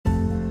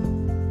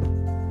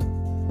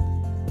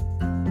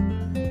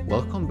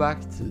Welcome back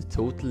to the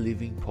Total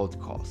Living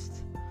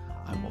Podcast.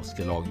 I'm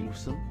Oskar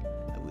Lagerosen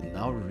and will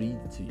now read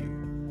to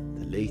you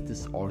the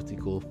latest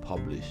article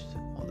published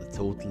on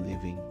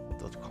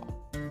thetotalliving.com.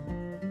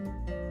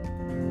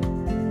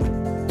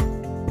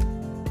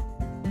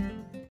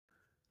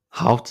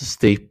 How to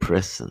stay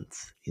present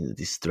in a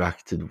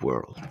distracted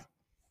world.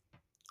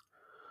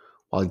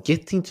 While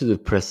getting to the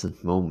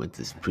present moment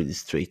is pretty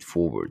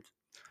straightforward,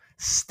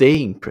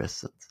 staying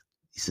present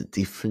is a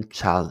different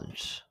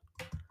challenge.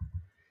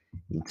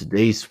 In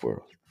today's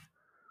world,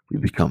 we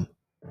become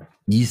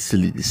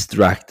easily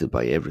distracted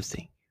by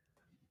everything.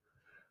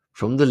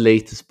 From the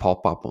latest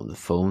pop-up on the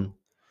phone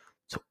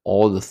to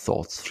all the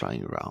thoughts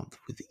flying around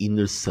with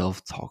inner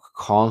self-talk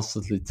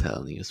constantly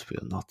telling us we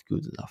are not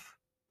good enough.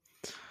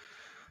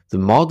 The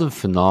modern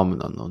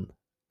phenomenon on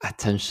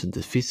attention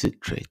deficit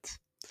trait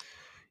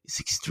is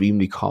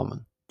extremely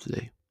common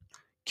today,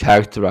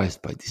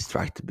 characterized by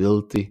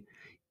distractibility,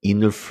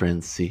 inner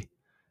frenzy,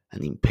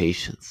 and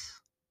impatience.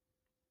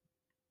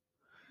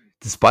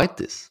 Despite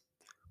this,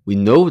 we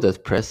know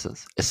that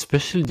presence,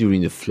 especially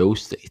during the flow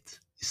state,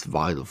 is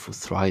vital for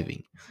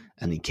thriving.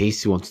 And in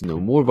case you want to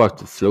know more about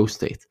the flow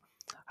state,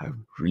 I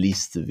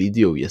released a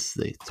video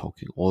yesterday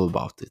talking all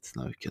about it.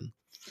 Now you can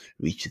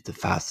reach it the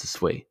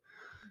fastest way.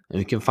 And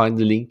you can find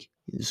the link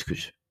in the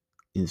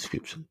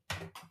description.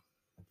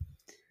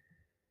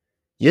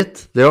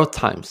 Yet there are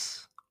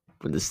times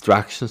when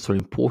distractions are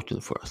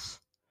important for us.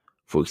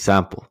 For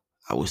example,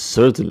 I would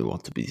certainly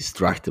want to be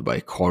distracted by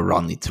a car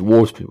running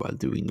towards me while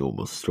doing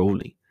normal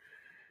strolling.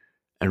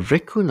 And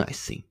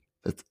recognizing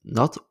that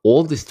not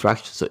all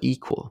distractions are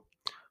equal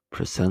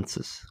presents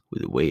us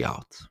with a way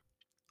out.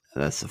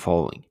 And that's the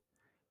following.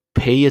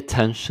 Pay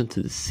attention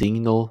to the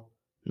signal,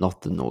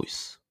 not the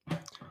noise.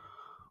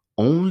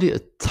 Only a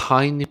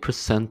tiny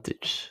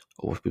percentage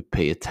of what we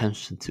pay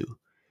attention to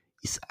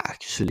is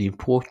actually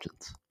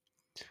important.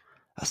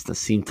 As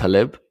Nassim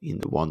Taleb in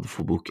the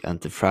wonderful book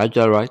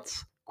Anti-Fragile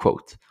writes,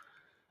 quote,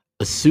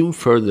 assume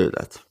further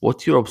that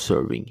what you're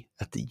observing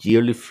at the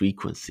yearly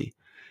frequency,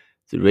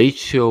 the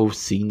ratio of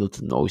signal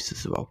to noise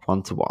is about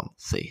 1:1,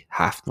 say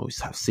half noise,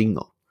 half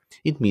signal.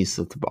 It means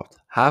that about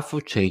half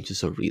of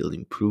changes are real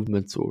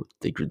improvements or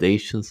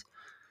degradations,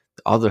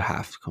 the other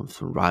half comes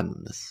from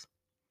randomness.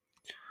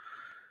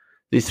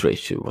 This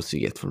ratio is what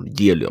you get from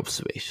yearly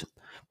observation.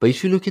 But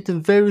if you look at the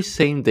very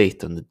same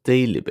data on a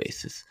daily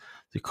basis,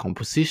 the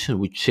composition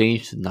would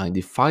change to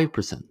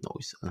 95%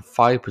 noise and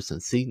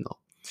 5% signal.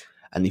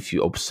 And if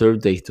you observe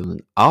data on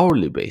an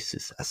hourly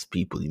basis, as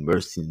people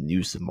immersed in the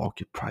news and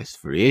market price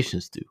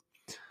variations do,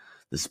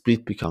 the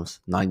split becomes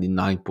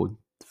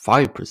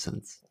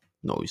 99.5%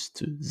 noise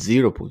to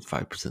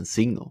 0.5%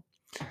 signal.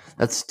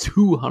 That's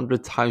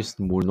 200 times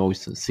more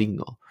noise than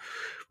signal,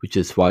 which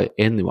is why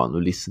anyone who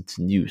listens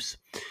to news,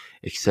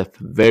 except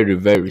very,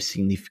 very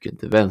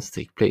significant events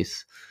take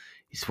place,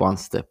 is one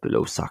step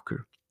below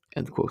sucker,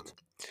 end quote.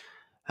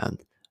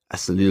 And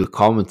as a little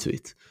comment to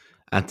it,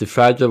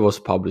 Anti-Fragile was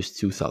published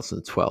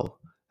 2012,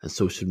 and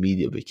social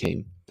media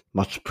became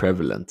much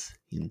prevalent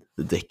in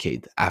the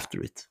decade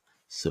after it.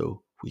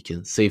 So we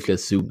can safely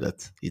assume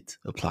that it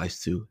applies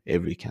to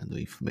every kind of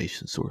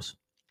information source.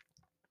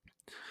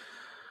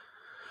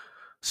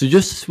 So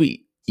just as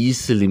we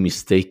easily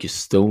mistake a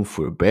stone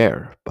for a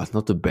bear, but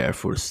not a bear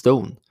for a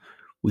stone,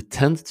 we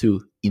tend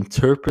to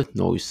interpret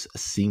noise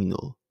as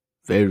signal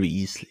very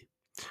easily.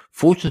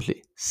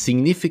 Fortunately,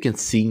 significant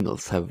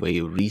signals have a way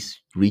of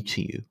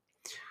reaching you.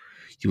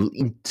 You will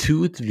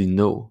intuitively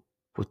know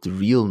what the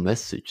real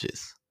message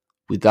is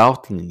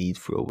without any need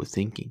for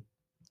overthinking.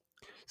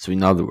 So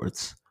in other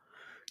words,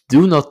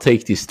 do not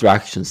take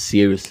distractions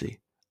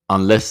seriously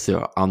unless they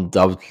are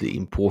undoubtedly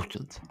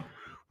important.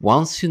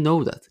 Once you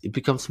know that, it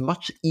becomes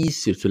much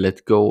easier to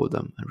let go of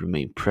them and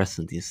remain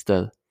present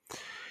instead.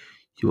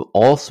 You will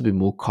also be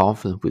more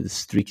confident with a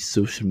strict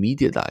social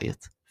media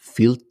diet,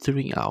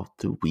 filtering out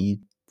the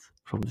weed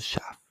from the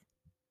chaff.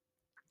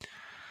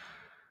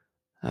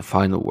 And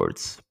final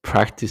words,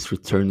 practice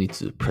returning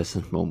to the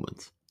present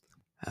moment.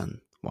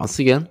 And once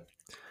again,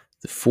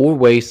 the 4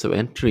 ways of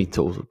entering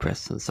total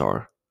presence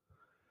are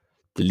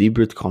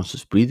deliberate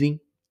conscious breathing,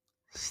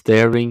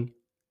 staring,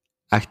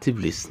 active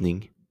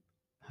listening,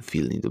 and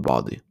feeling the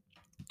body.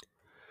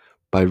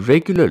 By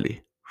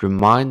regularly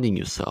reminding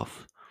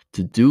yourself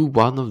to do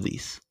one of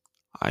these,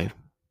 I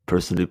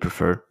personally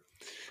prefer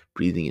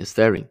breathing and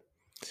staring,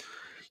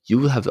 you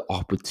will have the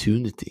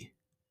opportunity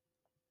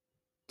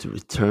to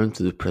return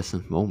to the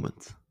present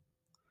moment.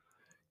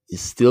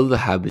 Instill the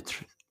habit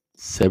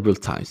several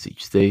times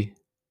each day,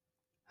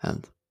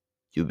 and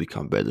you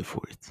become better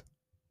for it.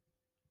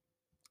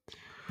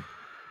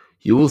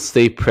 You will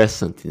stay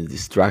present in a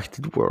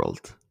distracted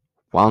world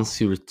once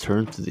you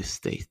return to this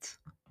state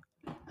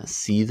and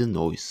see the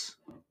noise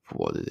for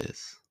what it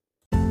is.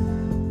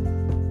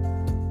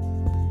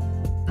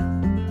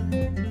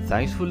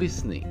 Thanks for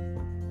listening.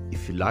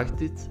 If you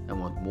liked it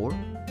and want more,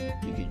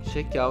 you can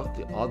check out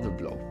the other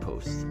blog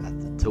posts at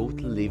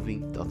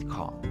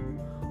thetotalliving.com.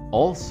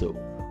 Also,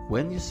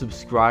 when you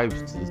subscribe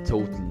to the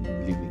Total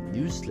Living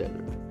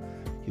newsletter,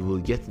 You will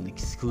get an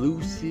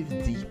exclusive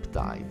deep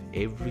dive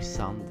every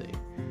Sunday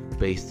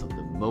based on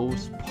the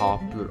most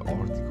popular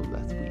article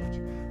that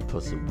week,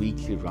 plus a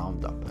weekly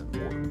roundup and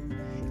more.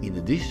 In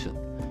addition,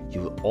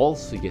 you will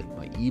also get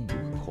my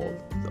ebook called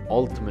The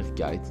Ultimate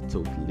Guide to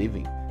Total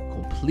Living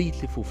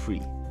completely for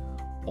free,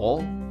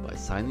 all by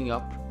signing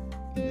up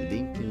in the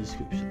link in the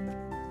description.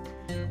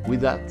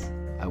 With that,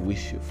 I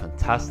wish you a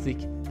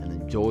fantastic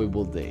and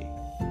enjoyable day.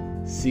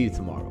 See you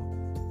tomorrow.